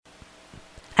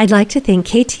I'd like to thank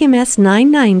KTMS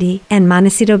 990 and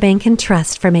Montecito Bank and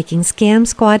Trust for making Scam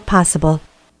Squad possible.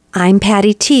 I'm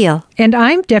Patty Teal. And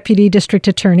I'm Deputy District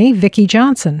Attorney Vicki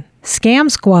Johnson.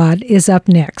 Scam Squad is up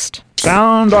next.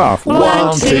 Sound off.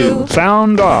 1, 2.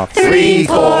 Sound off. 3,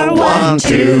 4. 1,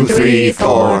 2, 3,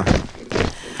 4.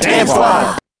 Scam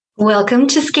Squad. Welcome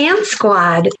to Scam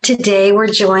Squad. Today we're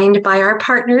joined by our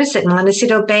partners at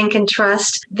Montecito Bank and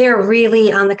Trust. They're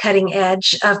really on the cutting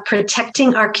edge of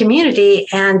protecting our community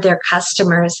and their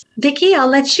customers. Vicki, I'll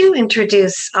let you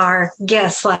introduce our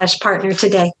guest/partner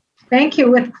today. Thank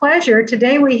you. With pleasure.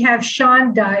 Today we have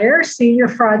Sean Dyer, Senior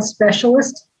Fraud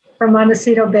Specialist for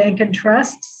Montecito Bank and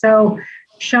Trust. So,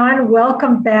 Sean,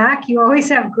 welcome back. You always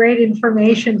have great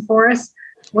information for us.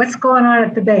 What's going on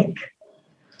at the bank?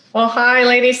 Well, hi,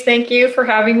 ladies. Thank you for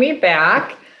having me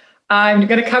back. I'm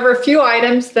going to cover a few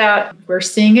items that we're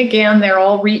seeing again. They're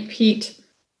all repeat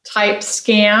type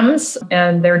scams,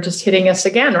 and they're just hitting us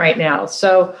again right now.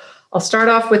 So I'll start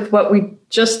off with what we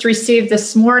just received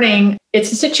this morning.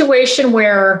 It's a situation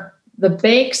where the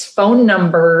bank's phone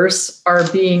numbers are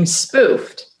being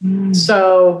spoofed.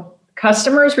 So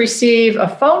customers receive a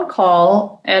phone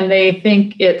call and they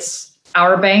think it's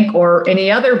our bank or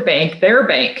any other bank, their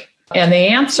bank. And they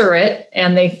answer it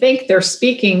and they think they're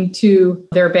speaking to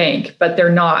their bank, but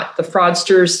they're not. The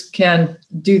fraudsters can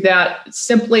do that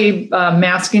simply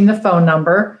masking the phone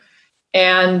number.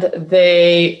 And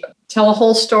they tell a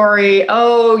whole story.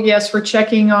 Oh, yes, we're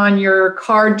checking on your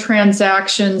card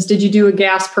transactions. Did you do a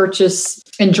gas purchase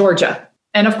in Georgia?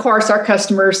 And of course, our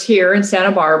customers here in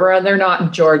Santa Barbara, they're not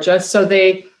in Georgia. So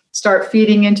they start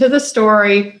feeding into the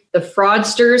story. The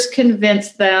fraudsters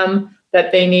convince them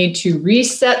that they need to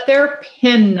reset their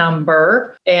PIN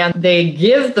number, and they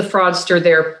give the fraudster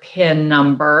their PIN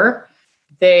number.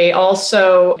 They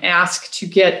also ask to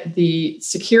get the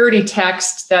security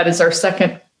text, that is our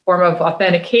second form of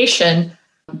authentication,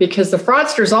 because the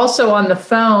fraudster is also on the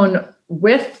phone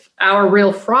with our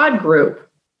real fraud group,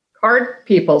 card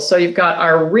people. So you've got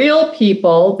our real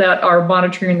people that are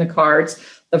monitoring the cards,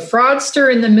 the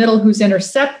fraudster in the middle who's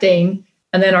intercepting,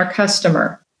 and then our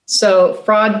customer. So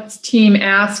fraud team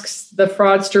asks the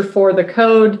fraudster for the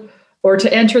code or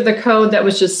to enter the code that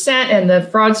was just sent, and the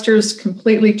fraudsters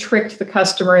completely tricked the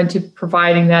customer into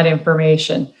providing that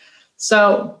information.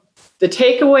 So the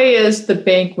takeaway is the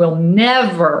bank will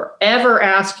never, ever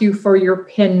ask you for your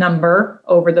PIN number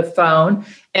over the phone.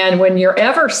 And when you're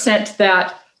ever sent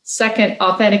that second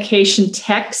authentication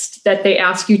text that they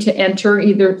ask you to enter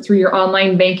either through your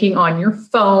online banking on your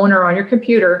phone or on your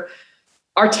computer,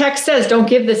 our text says, don't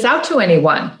give this out to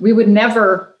anyone. We would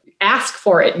never ask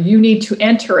for it. You need to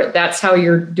enter it. That's how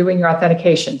you're doing your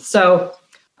authentication. So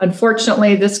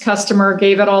unfortunately, this customer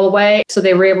gave it all away. So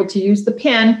they were able to use the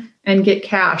PIN and get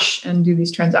cash and do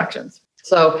these transactions.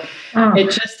 So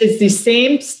It just is the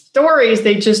same stories.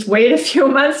 They just wait a few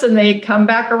months and they come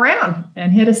back around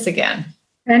and hit us again.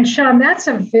 And Sean, that's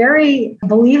a very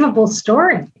believable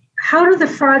story. How do the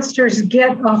fraudsters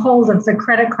get a hold of the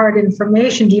credit card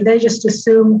information? Do they just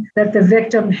assume that the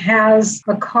victim has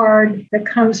a card that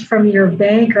comes from your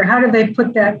bank? Or how do they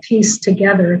put that piece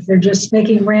together if they're just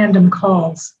making random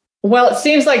calls? Well, it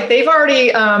seems like they've already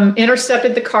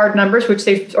intercepted the card numbers, which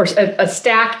or a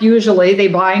stack usually. They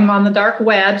buy them on the dark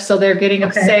web. So they're getting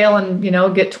a sale and,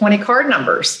 get 20 card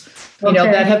numbers.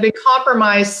 That have been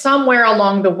compromised somewhere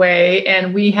along the way.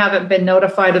 And we haven't been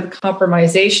notified of the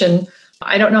compromisation.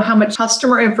 I don't know how much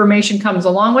customer information comes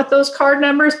along with those card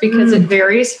numbers because it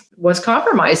varies, was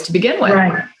compromised to begin with.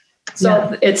 Right.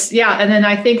 So and then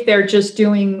I think they're just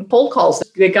doing cold calls.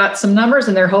 They got some numbers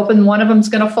and they're hoping one of them's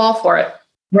going to fall for it.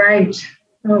 Right.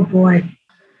 Oh boy.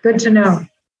 Good to know.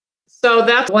 So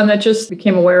that's one that just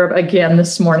became aware of again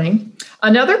this morning.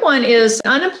 Another one is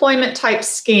unemployment type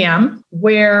scam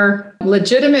where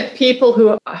legitimate people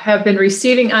who have been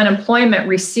receiving unemployment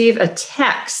receive a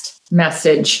text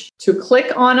message to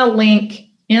click on a link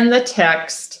in the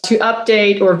text to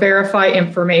update or verify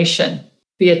information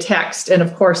via text. And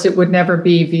of course, it would never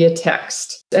be via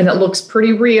text. And it looks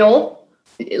pretty real.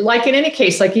 Like in any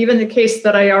case, like even the case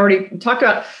that I already talked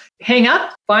about, hang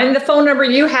up, find the phone number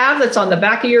you have that's on the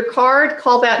back of your card,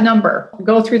 call that number,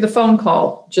 go through the phone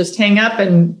call, just hang up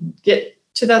and get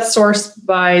to that source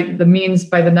by the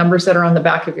numbers that are on the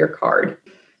back of your card.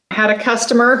 Had a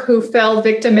customer who fell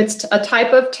victim. It's a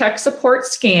type of tech support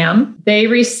scam. They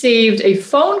received a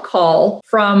phone call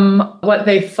from what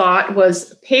they thought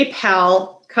was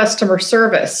PayPal customer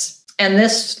service. And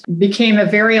this became a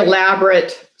very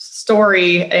elaborate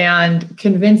story and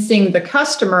convincing the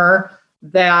customer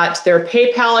that their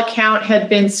PayPal account had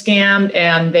been scammed,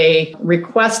 and they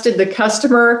requested the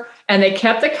customer And they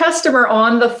kept the customer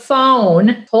on the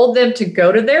phone, told them to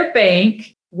go to their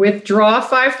bank, withdraw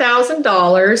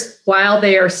 $5,000 while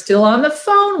they are still on the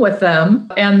phone with them,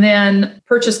 and then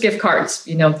purchase gift cards,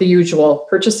 the usual.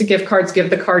 Purchase the gift cards,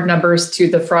 give the card numbers to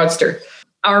the fraudster.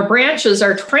 Our branches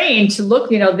are trained to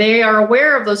look, they are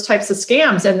aware of those types of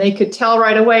scams, and they could tell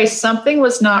right away something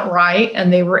was not right.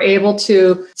 And they were able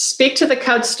to speak to the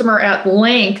customer at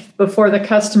length before the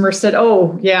customer said,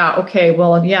 oh, yeah, okay,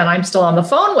 well, yeah, and I'm still on the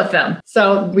phone with them.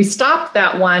 So we stopped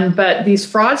that one. But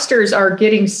these fraudsters are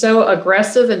getting so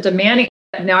aggressive and demanding.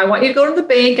 Now, I want you to go to the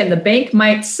bank, and the bank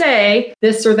might say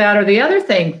this or that or the other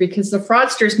thing, because the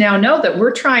fraudsters now know that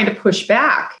we're trying to push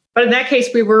back. But in that case,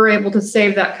 we were able to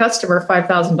save that customer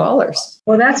 $5,000.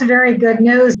 Well, that's very good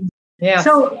news. Yeah.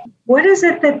 So what is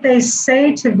it that they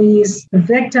say to these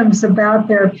victims about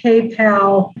their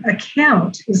PayPal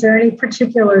account? Is there any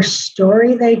particular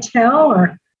story they tell?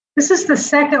 Or this is the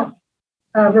second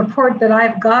report that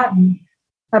I've gotten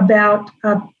about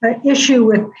an issue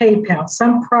with PayPal,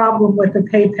 some problem with the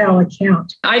PayPal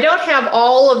account. I don't have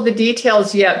all of the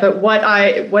details yet, but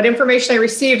what information I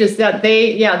received is that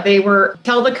they were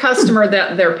tell the customer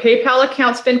that their PayPal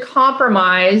account's been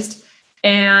compromised,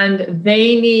 and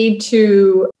they need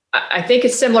to, I think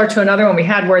it's similar to another one we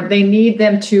had, where they need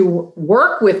them to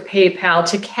work with PayPal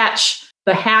to catch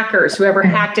the hackers, whoever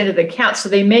hacked into the account. So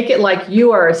they make it like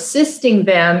you are assisting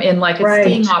them in like a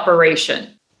sting operation.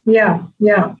 Yeah.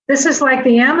 This is like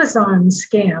the Amazon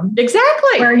scam.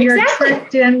 Exactly. Where you're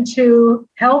tricked into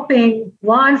helping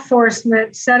law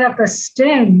enforcement set up a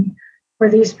sting for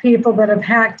these people that have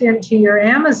hacked into your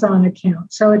Amazon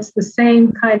account. So it's the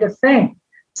same kind of thing.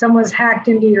 Someone's hacked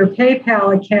into your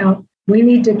PayPal account. We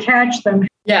need to catch them.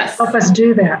 Yes. Help us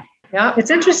do that. Yeah.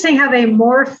 It's interesting how they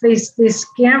morph, these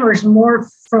scammers morph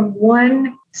from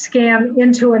one scam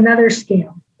into another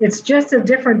scam. It's just a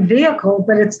different vehicle,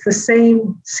 but it's the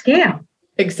same scam.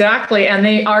 Exactly. And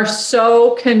they are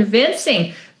so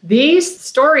convincing. These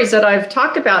stories that I've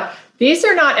talked about, these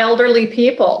are not elderly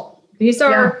people. These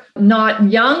are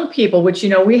not young people, which,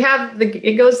 we have,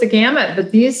 it goes the gamut,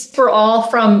 but these are all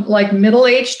from like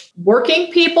middle-aged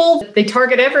working people. They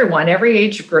target everyone, every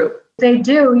age group. They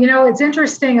do. It's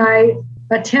interesting. I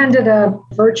attended a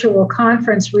virtual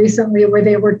conference recently where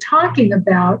they were talking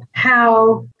about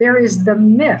how there is the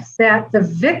myth that the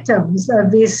victims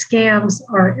of these scams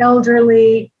are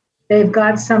elderly, they've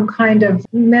got some kind of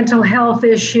mental health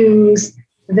issues,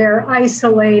 they're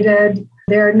isolated,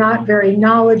 they're not very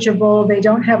knowledgeable, they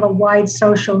don't have a wide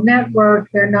social network,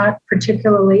 they're not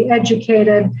particularly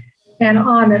educated, and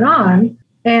on and on.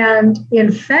 And in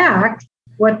fact,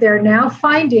 what they're now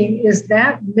finding is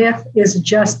that myth is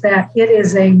just that. It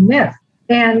is a myth.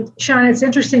 And Sean, it's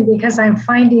interesting because I'm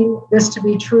finding this to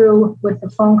be true with the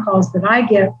phone calls that I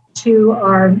get to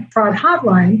our fraud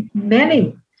hotline.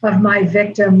 Many of my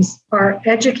victims are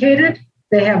educated.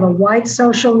 They have a wide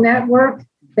social network.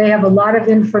 They have a lot of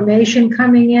information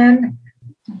coming in,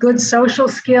 good social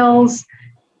skills.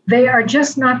 They are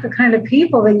just not the kind of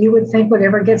people that you would think would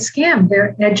ever get scammed.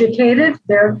 They're educated,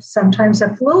 they're sometimes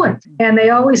affluent, and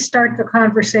they always start the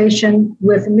conversation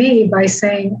with me by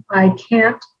saying, I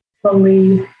can't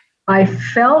believe I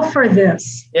fell for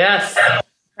this. Yes.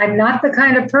 I'm not the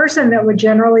kind of person that would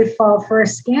generally fall for a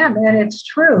scam, and it's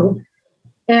true.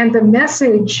 And the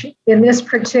message in this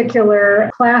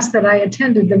particular class that I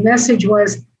attended, the message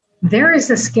was, there is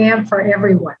a scam for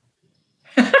everyone.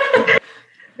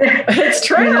 It's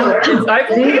true. I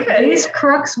believe it. These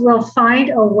crooks will find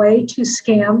a way to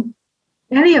scam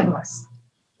any of us.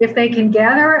 If they can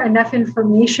gather enough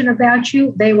information about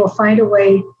you, they will find a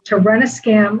way to run a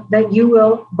scam that you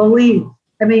will believe.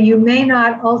 I mean, you may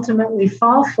not ultimately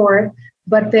fall for it,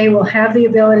 but they will have the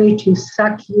ability to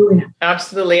suck you in.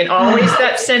 Absolutely. And always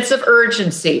that sense of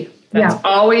urgency. That's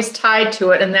always tied to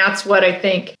it. And that's what I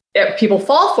think people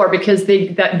fall for, because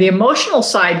the emotional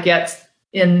side gets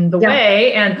in the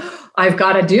way, and I've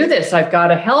got to do this, I've got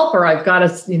to help, or I've got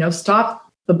to, stop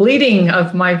the bleeding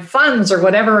of my funds, or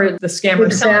whatever the scammer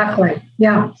is. Exactly.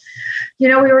 Yeah. We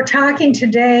were talking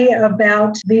today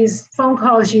about these phone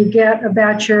calls you get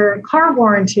about your car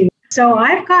warranty. So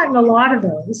I've gotten a lot of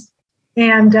those,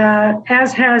 and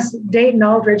as has Dayton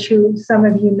Aldrich, who some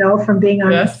of you know from being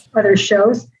on other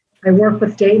shows. I work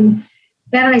with Dayton.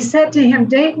 And I said to him,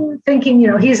 Dayton, thinking,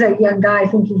 he's a young guy,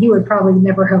 thinking he would probably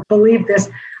never have believed this.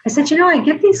 I said, I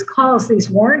get these calls, these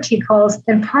warranty calls,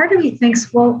 and part of me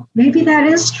thinks, well, maybe that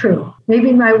is true.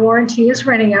 Maybe my warranty is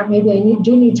running out. Maybe I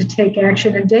do need to take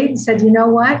action. And Dayton said, you know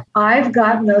what? I've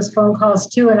gotten those phone calls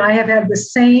too, and I have had the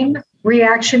same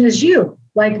reaction as you.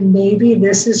 Like, maybe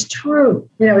this is true.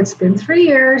 It's been 3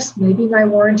 years. Maybe my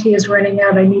warranty is running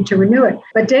out. I need to renew it.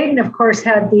 But Dayton, of course,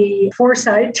 had the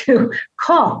foresight to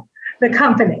call the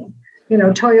company,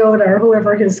 Toyota or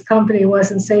whoever his company was,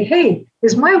 and say, hey,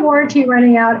 is my warranty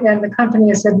running out? And the company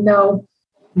has said, no,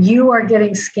 you are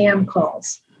getting scam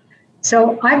calls.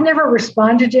 So I've never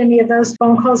responded to any of those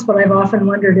phone calls, but I've often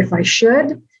wondered if I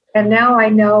should. And now I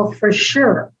know for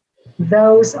sure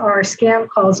those are scam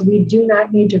calls. We do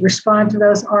not need to respond to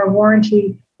those. Our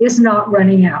warranty is not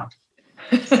running out.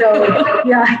 So,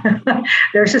 yeah,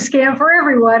 there's a scam for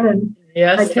everyone. And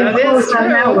yes, I came close on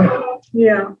that one.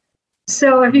 Yeah.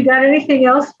 So have you got anything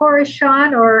else for us,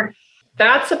 Sean? Or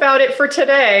that's about it for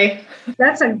today.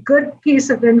 That's a good piece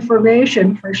of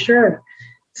information for sure.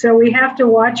 So we have to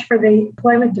watch for the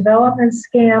employment development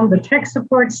scam, the tech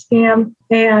support scam,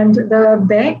 and the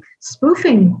bank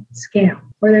spoofing scam,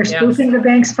 where they're spoofing the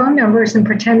bank's phone numbers and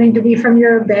pretending to be from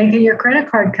your bank and your credit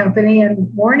card company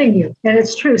and warning you. And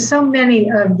it's true, so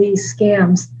many of these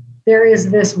scams, there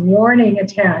is this warning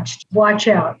attached, watch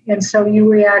out. And so you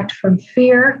react from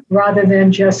fear rather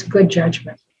than just good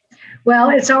judgment.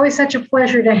 Well, it's always such a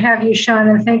pleasure to have you, Sean,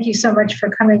 and thank you so much for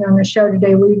coming on the show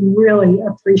today. We really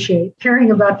appreciate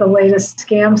hearing about the latest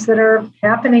scams that are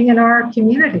happening in our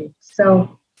community.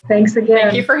 So thanks again.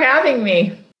 Thank you for having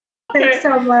me. Thanks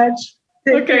so much.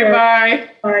 Take care. Bye.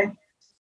 Bye.